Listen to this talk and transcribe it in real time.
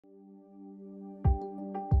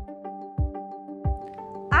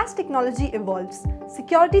As technology evolves,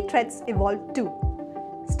 security threats evolve too.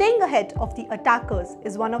 Staying ahead of the attackers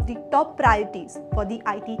is one of the top priorities for the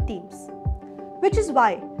IT teams, which is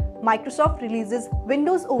why Microsoft releases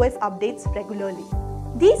Windows OS updates regularly.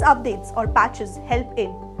 These updates or patches help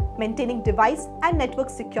in maintaining device and network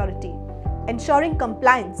security, ensuring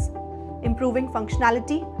compliance, improving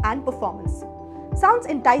functionality and performance. Sounds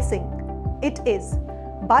enticing? It is,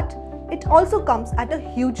 but it also comes at a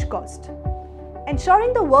huge cost.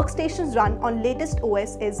 Ensuring the workstations run on latest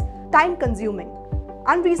OS is time-consuming,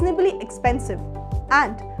 unreasonably expensive,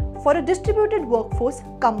 and for a distributed workforce,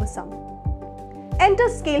 cumbersome. Enter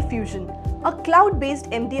Scalefusion, a cloud-based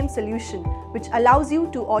MDM solution which allows you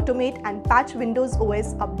to automate and patch Windows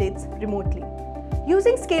OS updates remotely.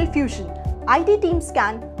 Using Scalefusion, IT teams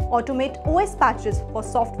can automate OS patches for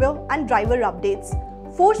software and driver updates,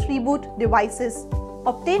 force reboot devices,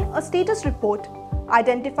 obtain a status report,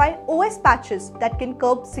 identify OS patches that can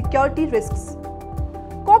curb security risks.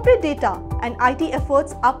 Corporate data and IT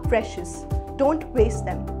efforts are precious. Don't waste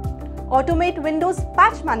them. Automate Windows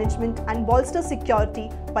Patch Management and bolster security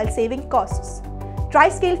while saving costs. Try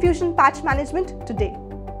Scalefusion Patch Management today.